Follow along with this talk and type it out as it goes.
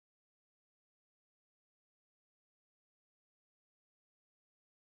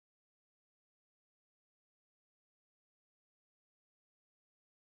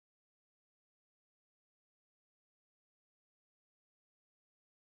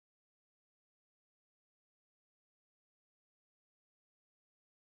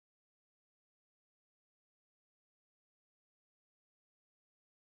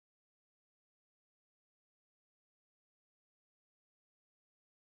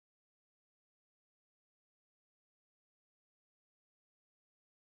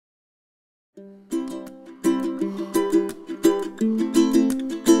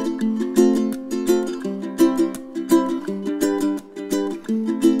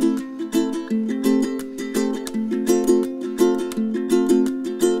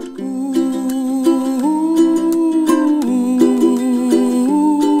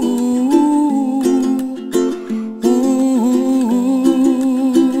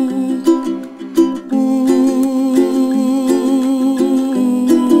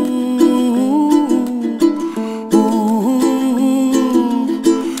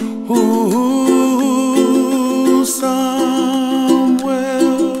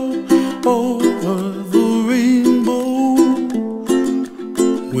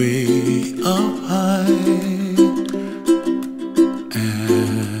Way up high,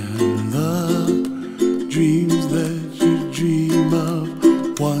 and the dreams that you dream of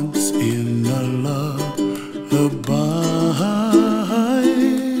once in a lullaby.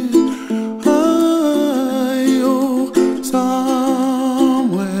 Oh, somewhere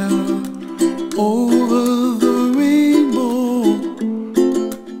over the rainbow,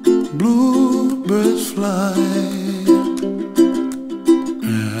 bluebirds fly.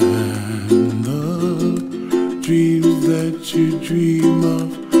 Dreams that you dream of,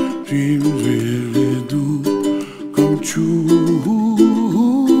 dreams really do come true.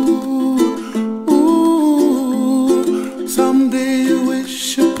 Ooh, someday you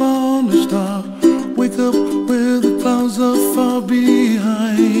wish upon a star, wake up where the clouds are far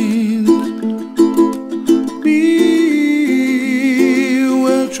behind. Be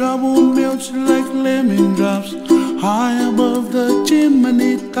where trouble melts like lemon drops, high above the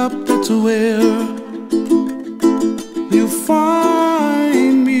chimney top. That's where you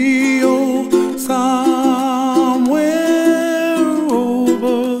find me, oh, somewhere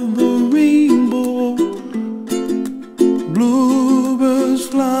over the rainbow, bluebirds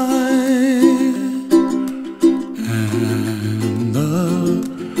fly, and the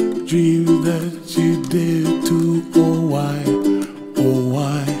dreams that you dare to, oh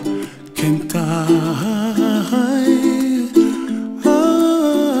why can't I?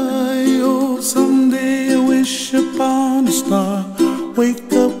 Someday I wish upon a star,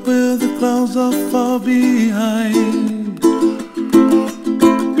 wake up where the clouds are far behind.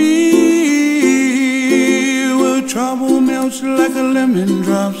 Be where trouble melts like a lemon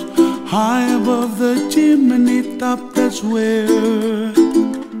drops, high above the chimney top. That's where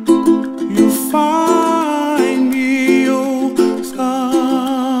you find me, oh,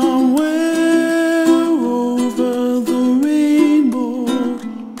 somewhere over the rainbow,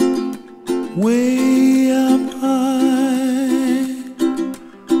 way up high,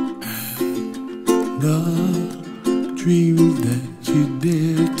 and the dreams that you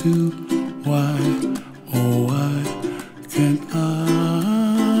dare to